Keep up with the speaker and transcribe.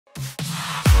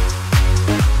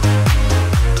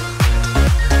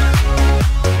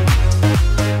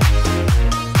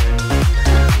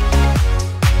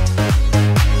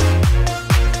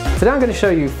Today I'm going to show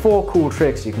you 4 cool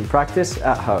tricks you can practice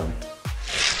at home.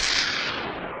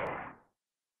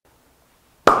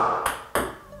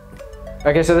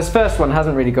 Okay, so this first one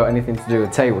hasn't really got anything to do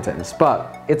with table tennis,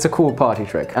 but it's a cool party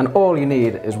trick, and all you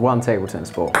need is one table tennis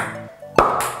ball.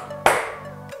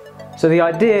 So the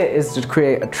idea is to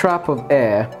create a trap of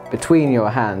air between your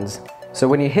hands, so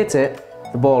when you hit it,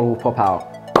 the ball will pop out,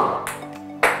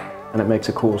 and it makes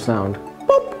a cool sound.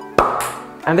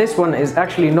 And this one is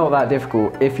actually not that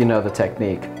difficult if you know the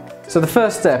technique. So the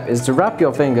first step is to wrap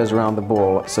your fingers around the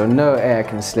ball so no air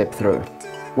can slip through.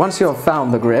 Once you have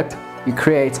found the grip, you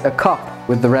create a cup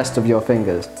with the rest of your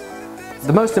fingers.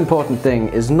 The most important thing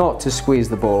is not to squeeze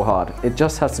the ball hard. It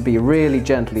just has to be really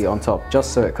gently on top,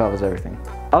 just so it covers everything.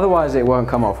 Otherwise it won't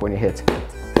come off when you hit.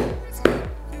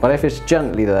 But if it's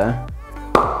gently there,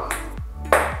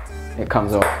 it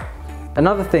comes off.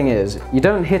 Another thing is, you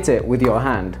don't hit it with your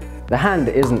hand. The hand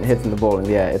isn't hitting the ball in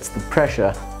the air, it's the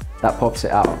pressure that pops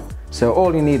it out. So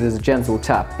all you need is a gentle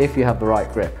tap if you have the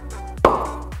right grip.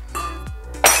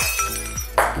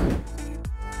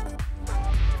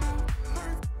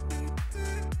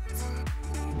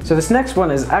 So this next one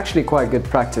is actually quite good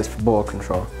practice for ball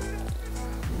control.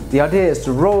 The idea is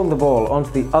to roll the ball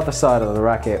onto the other side of the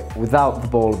racket without the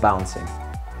ball bouncing.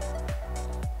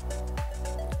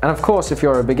 And of course, if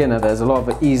you're a beginner, there's a lot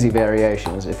of easy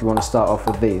variations if you want to start off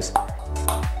with these.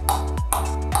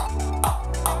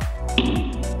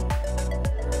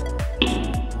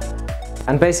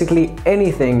 And basically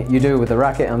anything you do with the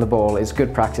racket and the ball is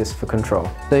good practice for control.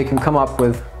 So you can come up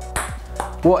with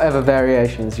whatever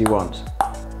variations you want.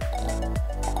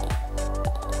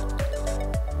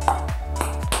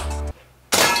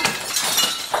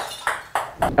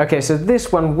 Okay, so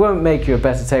this one won't make you a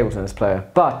better table tennis player,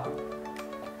 but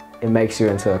it makes you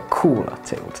into a cooler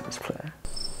table tennis player.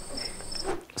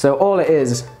 So all it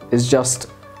is just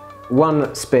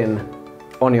one spin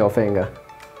on your finger.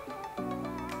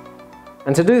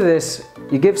 And to do this,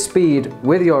 you give speed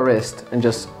with your wrist and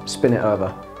just spin it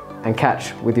over and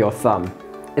catch with your thumb.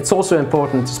 It's also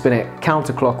important to spin it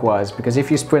counterclockwise, because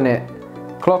if you spin it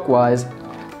clockwise,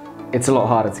 it's a lot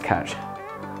harder to catch.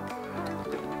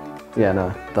 Yeah, no,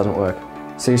 it doesn't work.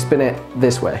 So you spin it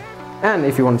this way. And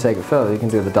if you want to take it further, you can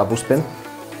do the double spin,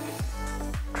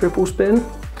 triple spin.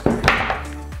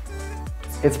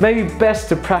 It's maybe best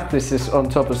to practice this on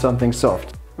top of something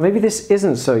soft. Maybe this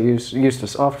isn't so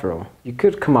useless after all. You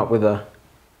could come up with a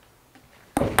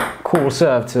cool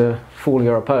serve to fool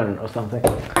your opponent or something.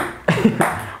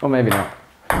 Or maybe not.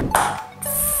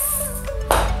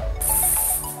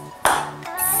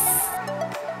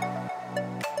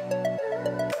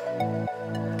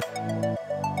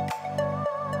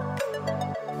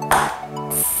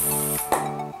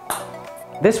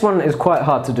 This one is quite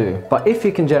hard to do, but if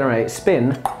you can generate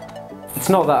spin, it's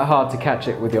not that hard to catch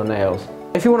it with your nails.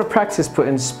 If you want to practice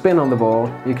putting spin on the ball,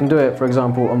 you can do it, for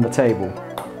example, on the table.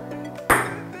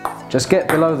 Just get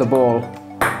below the ball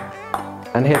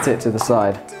and hit it to the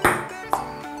side.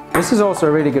 This is also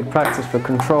a really good practice for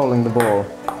controlling the ball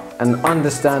and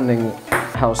understanding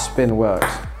how spin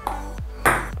works.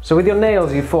 So with your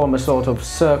nails you form a sort of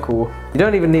circle. You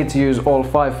don't even need to use all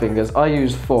 5 fingers. I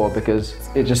use 4 because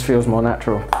it just feels more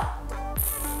natural.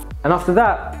 And after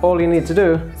that, all you need to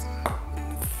do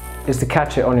is to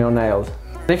catch it on your nails.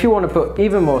 And if you want to put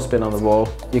even more spin on the ball,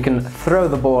 you can throw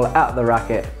the ball at the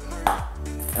racket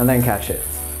and then catch it.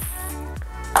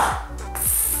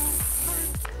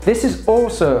 This is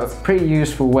also a pretty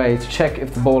useful way to check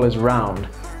if the ball is round,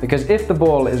 because if the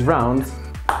ball is round,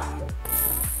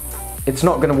 it's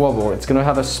not going to wobble, it's going to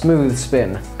have a smooth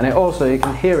spin, and you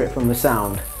can hear it from the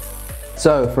sound.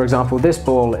 So, for example, this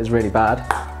ball is really bad,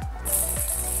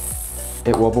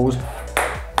 it wobbles,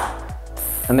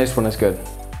 and this one is good.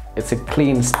 It's a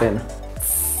clean spin.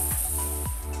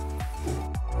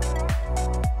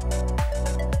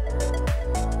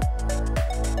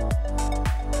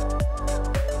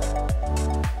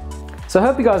 So I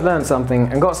hope you guys learned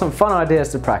something and got some fun ideas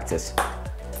to practice.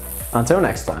 Until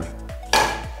next time.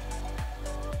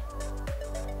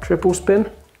 Triple spin.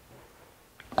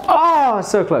 Oh,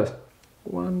 so close.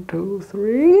 1, 2,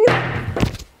 3.